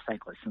female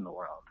cyclists in the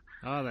world.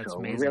 Oh, that's so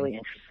amazing. We're really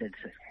interested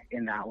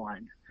in that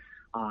one.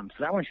 So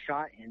that one's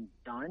shot and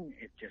done.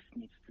 It just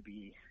needs to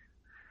be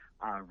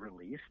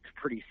released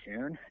pretty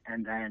soon.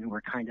 And then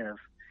we're going to,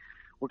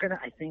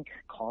 I think,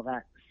 call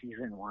that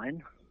season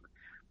 1,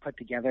 put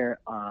together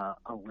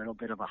a little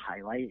bit of a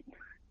highlight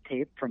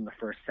tape from the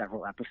first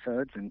several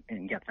episodes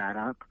and get that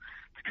up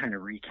to kind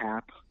of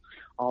recap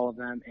all of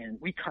them. And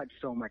we cut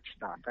so much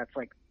stuff. That's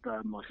like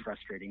the most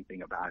frustrating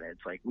thing about it.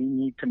 It's like we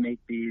need to make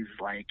these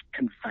like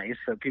concise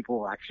so people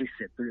will actually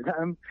sit through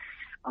them.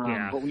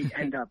 But we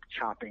end up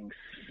chopping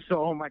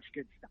so much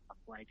good stuff,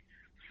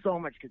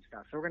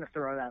 so we're going to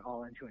throw that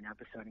all into an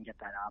episode and get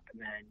that up.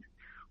 And then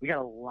we got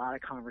a lot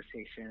of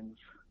conversations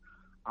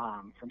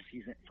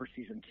for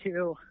season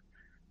 2.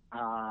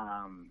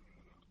 I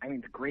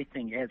mean, the great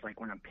thing is, like,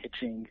 when I'm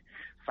pitching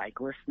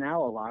cyclists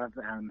now, a lot of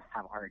them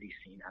have already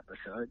seen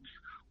episodes,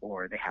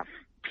 or they have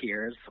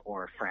peers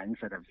or friends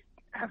that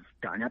have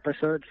done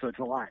episodes, so it's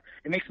a lot.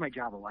 It makes my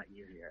job a lot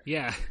easier.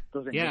 Yeah.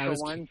 Those initial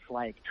ones,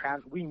 like,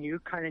 we knew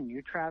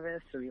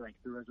Travis, so he, like,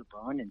 threw us a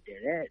bone and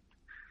did it.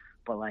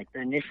 But, like,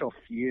 the initial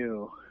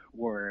few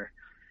were,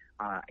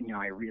 I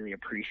really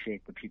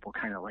appreciate the people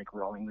kind of, like,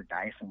 rolling the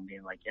dice and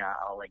being like, yeah,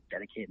 I'll, like,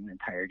 dedicate an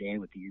entire day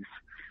with these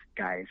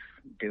guys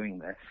doing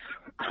this.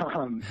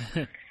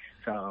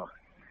 So...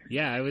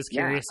 Yeah, I was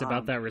curious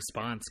about that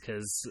response,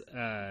 because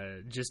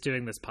just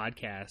doing this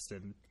podcast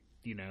and,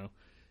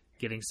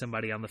 getting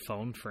somebody on the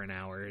phone for an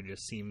hour, it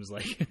just seems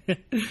like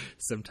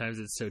sometimes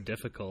it's so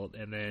difficult.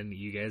 And then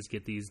you guys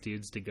get these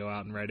dudes to go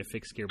out and ride a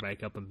fixed gear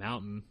bike up a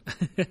mountain.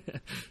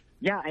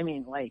 Yeah, I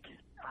mean, like,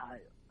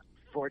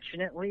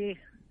 fortunately,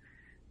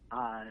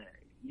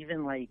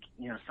 even, like,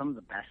 some of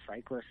the best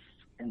cyclists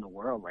in the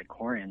world, like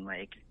Corin,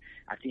 like,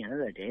 at the end of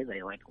the day,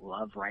 they, like,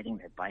 love riding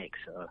their bike.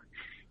 So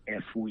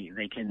if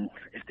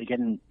they get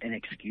an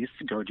excuse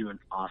to go do an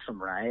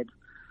awesome ride,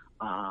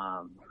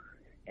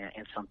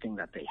 and something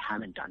that they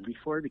haven't done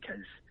before,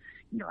 because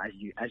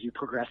as you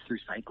progress through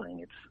cycling,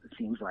 it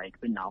seems like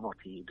the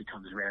novelty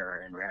becomes rarer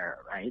and rarer,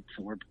 right?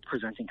 So we're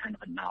presenting kind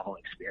of a novel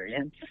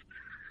experience.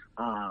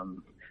 I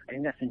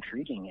think that's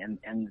intriguing,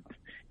 and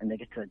they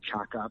get to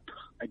chalk up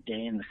a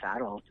day in the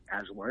saddle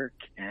as work,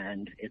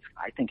 and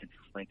I think it's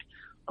like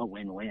a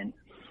win-win.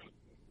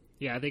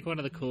 Yeah, I think one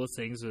of the coolest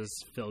things was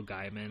Phil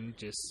Gaiman.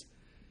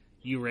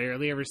 You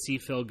rarely ever see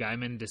Phil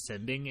Gaiman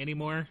descending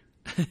anymore.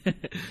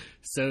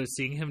 So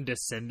seeing him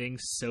descending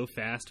so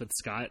fast with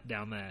Scott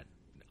down that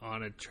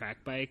on a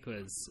track bike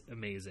was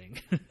amazing.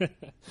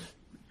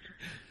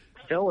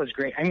 Phil was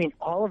great. I mean,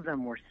 all of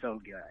them were so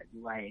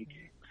good. Like,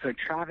 so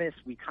Travis,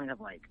 we kind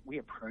of like, we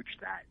approached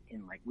that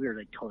in like, we were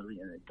like totally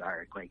in the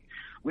dark. Like,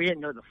 we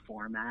didn't know the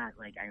format.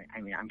 Like,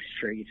 I mean, I'm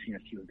sure you've seen a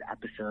few of the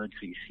episodes,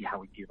 so you see how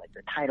we do like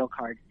the title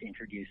cards to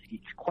introduce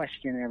each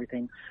question and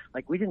everything.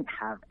 Like, we didn't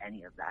have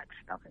any of that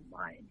stuff in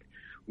mind.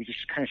 We just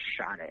kind of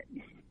shot it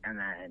and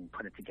then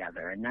put it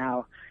together. And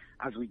now,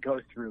 as we go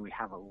through, we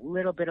have a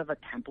little bit of a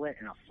template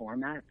and a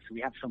format. So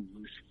we have some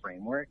loose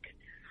framework.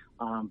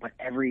 But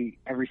every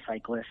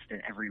cyclist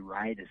and every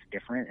ride is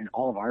different, and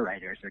all of our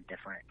riders are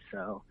different.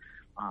 So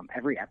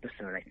every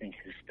episode, I think,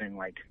 has been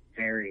like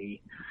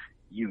very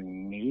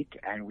unique,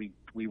 and we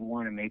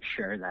want to make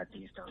sure that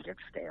these don't get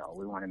stale.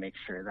 We want to make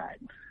sure that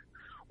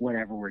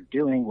whatever we're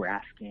doing, we're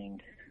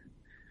asking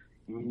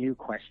new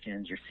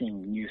questions, you're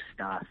seeing new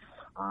stuff,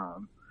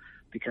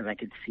 because I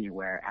could see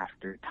where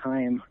after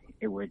time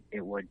it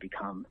would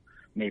become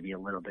maybe a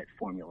little bit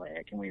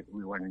formulaic, and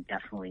we want to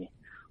definitely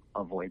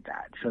avoid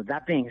that. So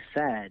that being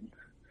said,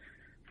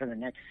 for the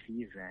next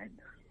season,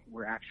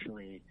 we're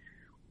actually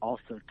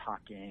also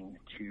talking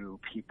to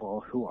people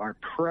who are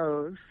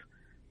pros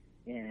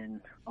in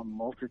a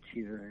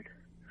multitude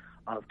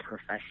of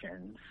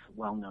professions,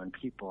 well-known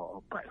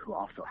people, but who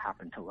also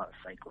happen to love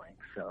cycling.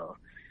 So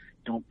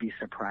don't be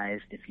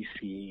surprised if you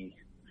see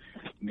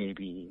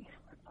maybe,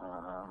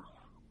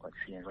 let's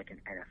see, like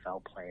an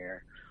NFL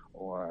player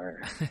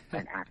or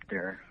an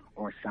actor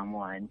or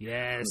someone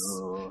yes.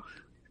 who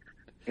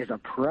is a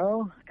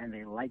pro and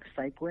they like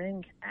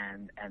cycling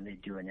and they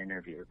do an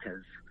interview,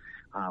 because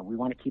we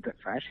want to keep it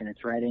fresh, and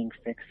it's riding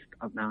fixed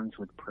mountains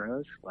with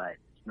pros, but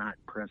it's not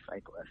pro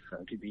cyclists, so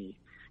it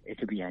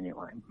could be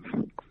anyone.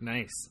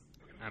 Nice.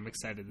 I'm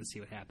excited to see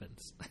what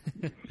happens.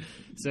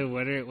 So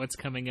what's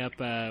coming up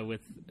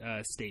with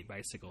State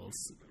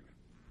Bicycles?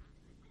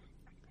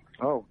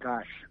 Oh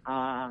gosh.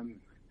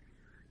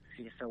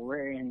 So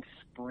we're in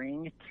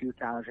spring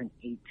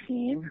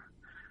 2018.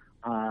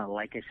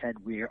 Like I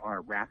said, we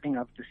are wrapping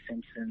up the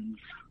Simpsons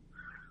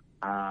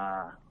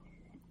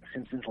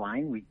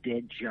line. We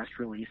did just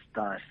release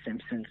the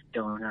Simpsons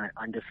Donut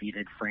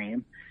Undefeated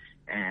frame,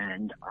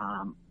 and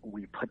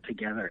we put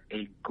together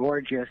a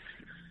gorgeous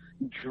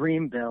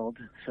dream build.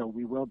 So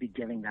we will be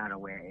giving that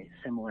away,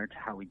 similar to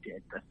how we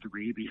did the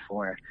 3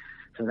 before.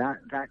 So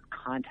that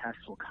contest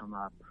will come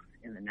up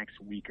in the next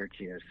week or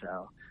two.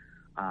 So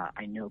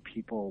I know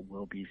people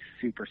will be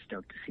super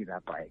stoked to see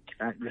that bike.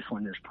 This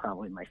one is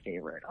probably my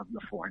favorite of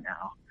the 4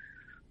 now.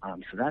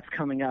 So that's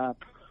coming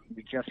up.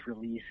 We just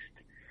released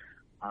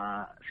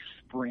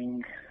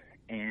spring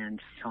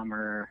and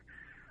summer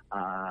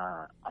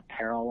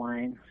apparel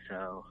line.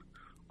 So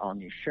all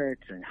new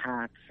shirts and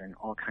hats and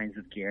all kinds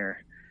of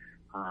gear.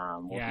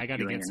 We'll I got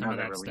to get some of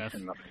that stuff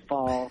in the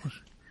fall.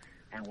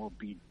 And we'll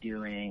be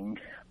doing,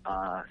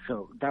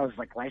 so that was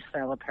like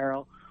lifestyle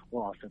apparel.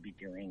 We'll also be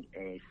doing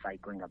a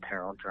cycling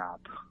apparel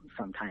drop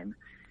sometime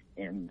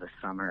in the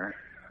summer.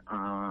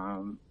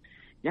 And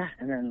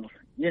then,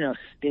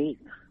 State,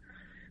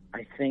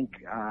 I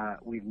think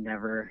we've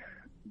never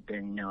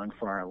been known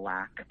for our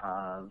lack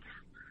of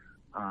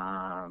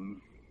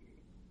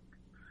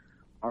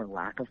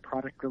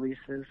product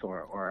releases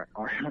or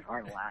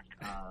our lack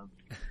of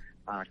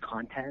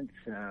content.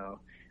 So,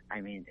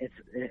 I mean,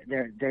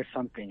 there's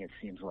something, it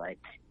seems like,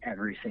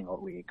 every single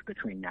week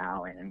between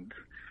now and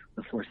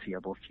the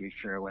foreseeable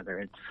future, whether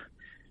it's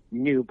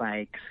new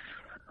bikes,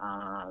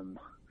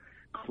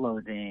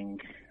 clothing,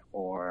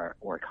 or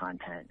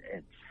content.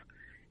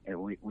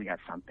 We got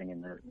something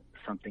in the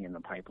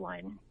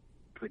pipeline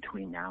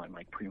between now and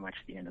like pretty much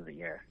the end of the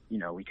year.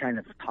 We kind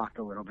of talked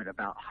a little bit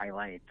about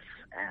highlights,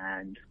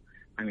 and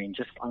I mean,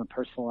 just on a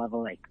personal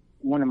level, like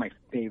one of my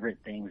favorite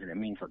things, and it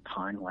means a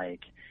ton,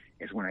 like,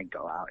 is when I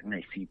go out and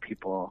I see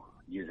people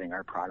using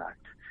our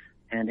product.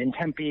 And in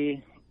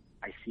Tempe,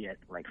 I see it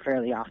like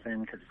fairly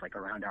often because it's like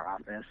around our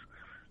office.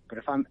 But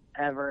if I'm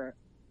ever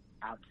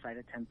outside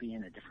of Tempe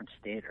in a different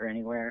state or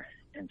anywhere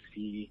and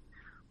see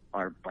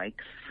our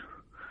bikes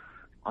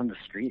on the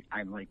street,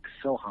 I'm like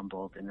so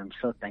humbled and I'm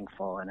so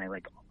thankful. And I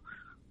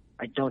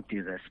don't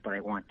do this, but I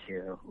want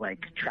to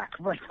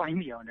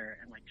find the owner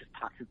and like just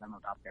talk to them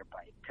about their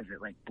bike, because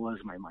it like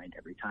blows my mind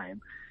every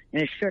time.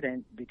 And it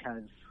shouldn't,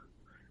 because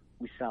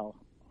we sell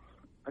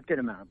a good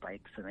amount of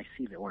bikes and I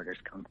see the orders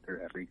come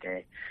through every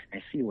day.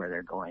 I see where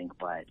they're going,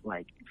 but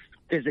like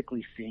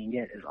physically seeing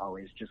it is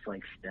always just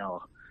like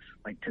still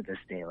like to this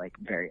day, like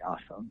very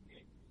awesome.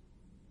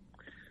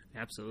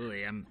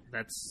 Absolutely.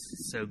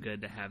 That's so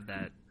good to have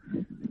that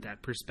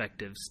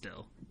perspective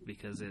still,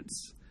 because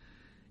it's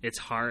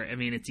hard. I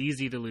mean, it's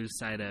easy to lose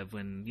sight of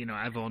when,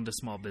 I've owned a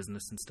small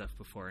business and stuff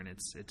before, and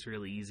it's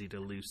really easy to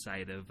lose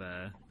sight of,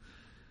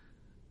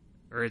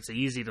 or it's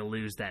easy to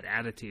lose that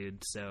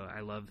attitude. So I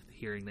love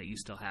hearing that you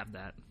still have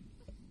that.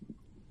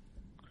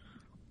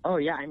 Oh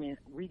yeah. I mean,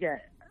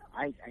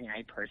 I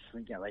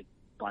personally get like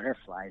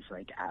butterflies,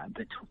 like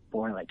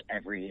before like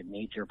every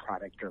major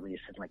product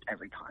release and like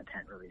every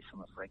content release. I'm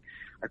just like,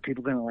 are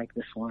people going to like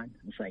this one?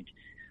 It's like,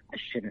 I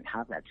shouldn't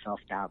have that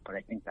self-doubt, but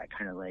I think that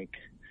kind of like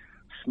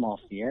small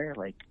fear,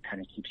 like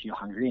kind of keeps you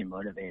hungry and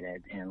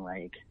motivated, and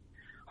like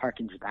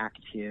harkens back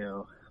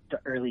to the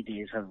early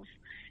days of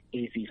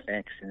AZ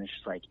Fix. And it's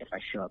just like, if I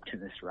show up to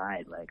this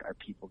ride, like, are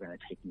people going to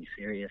take me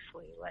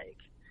seriously? Like,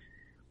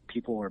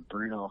 people were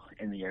brutal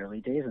in the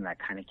early days, and that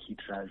kind of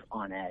keeps us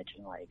on edge,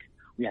 and like,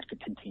 we have to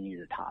continue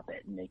to top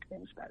it and make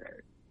things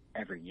better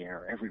every year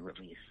or every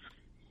release.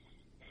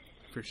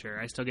 For sure.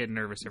 I still get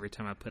nervous every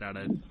time I put out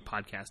a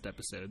podcast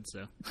episode,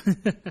 so.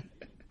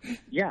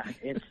 Yeah.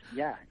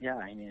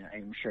 I mean,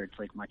 I'm sure it's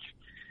like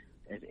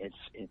it's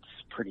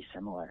pretty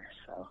similar.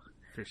 So.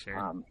 For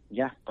sure.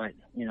 But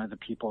the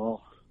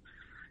people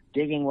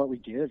digging what we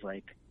do is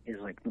like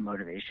the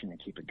motivation to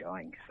keep it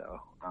going.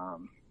 So,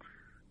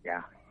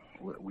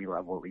 we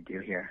love what we do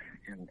here,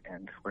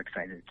 and we're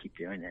excited to keep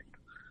doing it.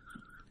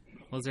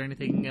 Well, is there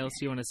anything else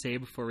you want to say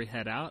before we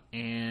head out?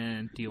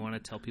 And do you want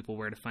to tell people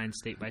where to find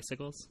State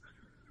Bicycles?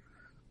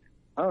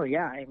 Oh,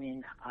 yeah. I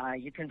mean,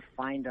 you can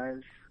find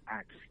us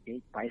at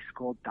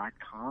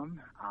statebicycle.com.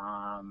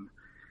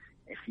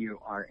 If you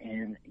are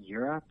in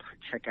Europe,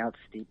 check out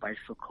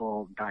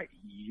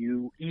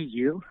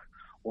statebicycle.eu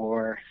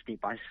or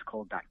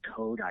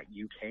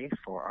statebicycle.co.uk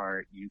for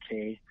our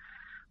UK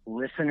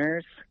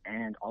listeners,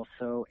 and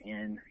also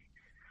in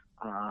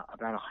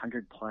about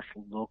 100 plus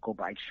local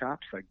bike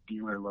shops, or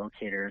dealer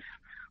locators,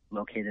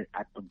 located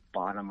at the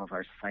bottom of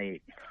our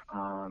site.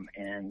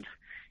 And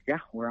yeah,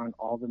 we're on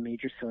all the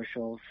major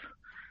socials.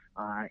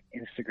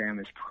 Instagram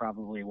is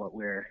probably what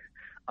we're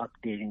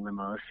updating the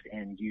most,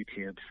 and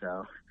YouTube.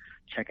 So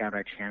check out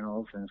our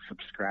channels and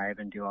subscribe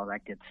and do all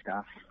that good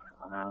stuff.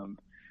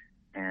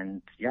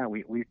 And yeah,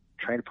 we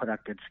try to put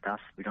out good stuff.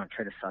 We don't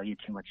try to sell you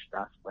too much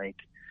stuff. Like,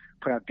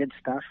 put out good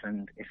stuff,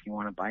 and if you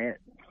want to buy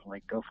it,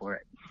 like, go for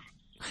it.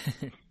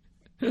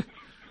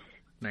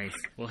 Nice.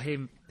 Well, hey,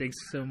 thanks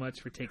so much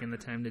for taking the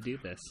time to do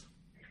this.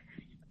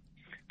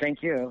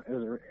 Thank you.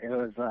 It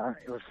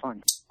was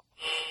fun.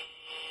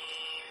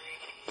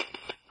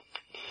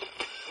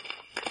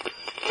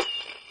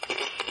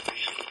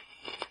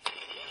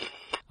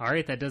 All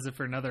right, that does it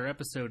for another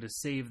episode of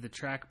Save the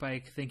Track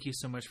Bike. Thank you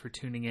so much for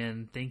tuning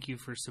in. Thank you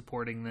for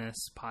supporting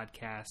this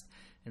podcast.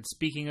 And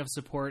speaking of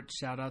support,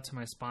 shout out to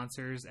my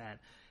sponsors at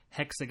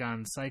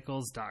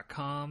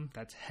hexagoncycles.com.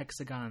 That's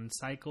Hexagon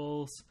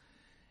Cycles.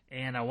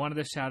 And I wanted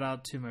to shout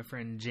out to my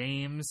friend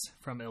James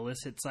from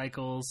Illicit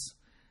Cycles,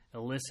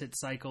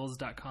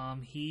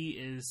 illicitcycles.com. He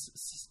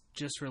is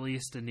just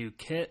released a new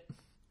kit.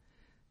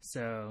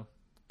 So,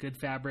 good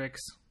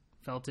fabrics.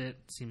 Felt it.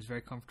 Seems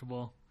very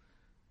comfortable.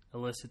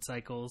 Illicit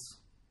Cycles.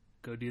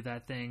 Go do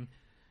that thing.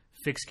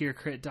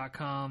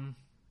 FixGearCrit.com.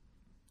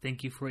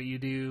 Thank you for what you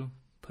do,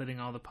 putting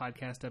all the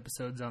podcast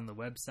episodes on the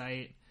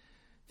website.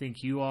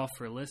 Thank you all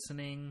for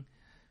listening.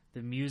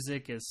 The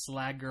music is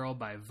Slag Girl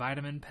by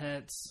Vitamin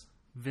Pets.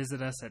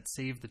 Visit us at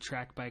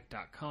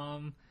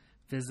SaveTheTrackBike.com.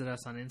 Visit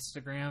us on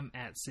Instagram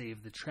at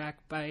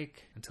SaveTheTrackBike.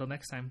 Until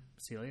next time,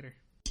 see you later.